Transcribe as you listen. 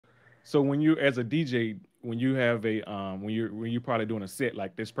So when you as a DJ, when you have a when you're probably doing a set,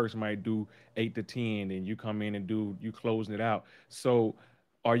 like this person might do 8 to 10, and you come in and do you closing it out. So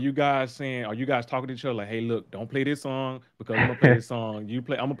are you guys talking to each other like, hey, look, don't play this song because I'm gonna play this song. I'm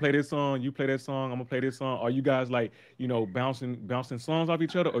gonna play this song. You play that song. I'm gonna play this song. Are you guys like, bouncing songs off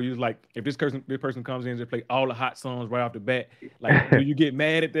each other, or you just like if this person comes in and just play all the hot songs right off the bat, like, do you get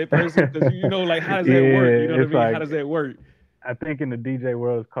mad at that person because like how does that work? You know Yeah, what I it's mean? How like does that work? I think in the DJ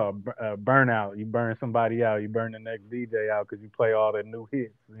world it's called burnout. You burn somebody out. You burn the next DJ out because you play all the new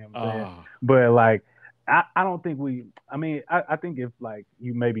hits. You know what I'm saying? Ah, But like, I don't think we. I mean, I think if like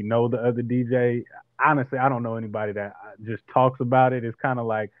you maybe know the other DJ. Honestly, I don't know anybody that just talks about it. It's kind of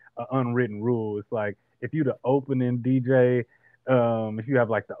like an unwritten rule. It's like if you the opening DJ, if you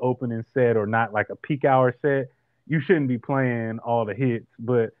have like the opening set or not like a peak hour set, you shouldn't be playing all the hits.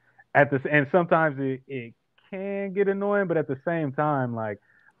 But and sometimes it can get annoying, but at the same time, like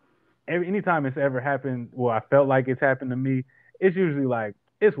anytime it's ever happened, well, I felt like it's happened to me. It's usually like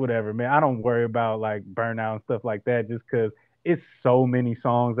it's whatever, man. I don't worry about like burnout and stuff like that, just because it's so many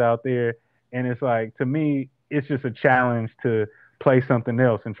songs out there, and it's like to me, it's just a challenge to play something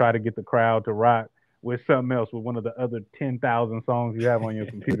else and try to get the crowd to rock with something else with one of the other 10,000 songs you have on your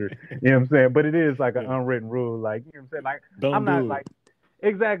computer. You know what I'm saying? But it is like an yeah. unwritten rule. Like, you know what I'm saying? Like, Don't I'm not do it. like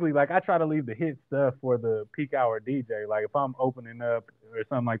exactly. Like I try to leave the hit stuff for the peak hour DJ. Like if I'm opening up or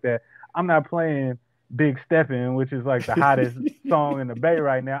something like that, I'm not playing Big Steppin', which is like the hottest song in the Bay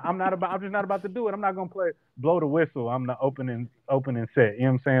right now. I'm just not about to do it. I'm not gonna play Blow the Whistle. I'm the opening set. You know what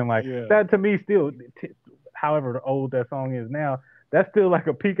I'm saying? Like Yeah. that to me still however old that song is now, that's still like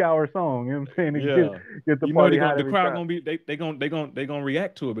a peak hour song. You know what I'm saying? To Yeah. get the You know party hot the every crowd time. gonna be they gonna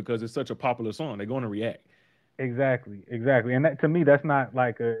react to it because it's such a popular song. They're gonna react. Exactly, exactly. And that to me, that's not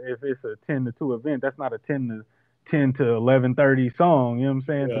like if it's a 10 to 2 event, that's not a 10 to 11:30 song. You know what I'm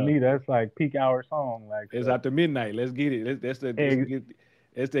saying? To Yeah. me, that's like peak hour song. Like It's so, after midnight. Let's get it. ex-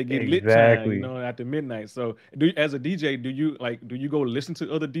 That's that get lit time, exactly. after midnight. So, as a DJ, do you go listen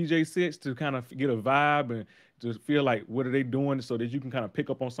to other DJ sets to kind of get a vibe and to feel like what are they doing so that you can kind of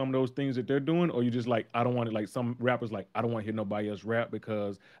pick up on some of those things that they're doing, or you just like I don't want to like some rappers like I don't want to hear nobody else rap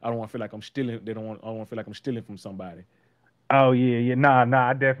because I don't want to feel like I'm stealing. I don't want to feel like I'm stealing from somebody. Oh yeah, yeah. Nah, nah.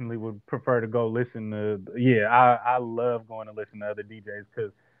 I definitely would prefer to go listen to. Yeah, I love going to listen to other DJs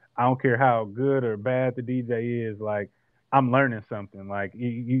because I don't care how good or bad the DJ is. Like I'm learning something. Like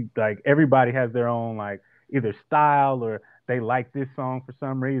like everybody has their own like either style or they like this song for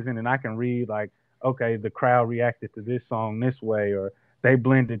some reason, and I can read like okay, the crowd reacted to this song this way, or they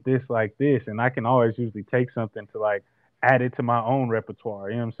blended this like this, and I can always usually take something to like add it to my own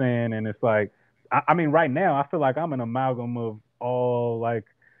repertoire. You know what I'm saying? And it's like I mean, right now I feel like I'm an amalgam of all like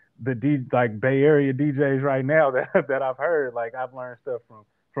like Bay Area DJs right now that that I've heard. Like I've learned stuff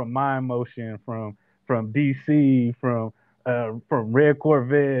from Mind Motion, from DC, from Red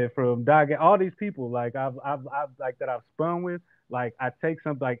Corvette, from Dog, all these people. Like I've like that I've spun with. Like I take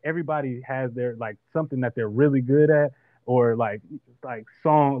something like everybody has their like something that they're really good at, or like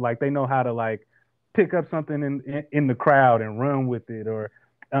song like they know how to like pick up something in the crowd and run with it, or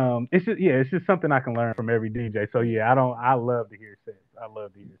it's just yeah, it's just something I can learn from every DJ. So yeah, I love to hear sets. I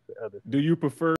love to hear other Do sets. you prefer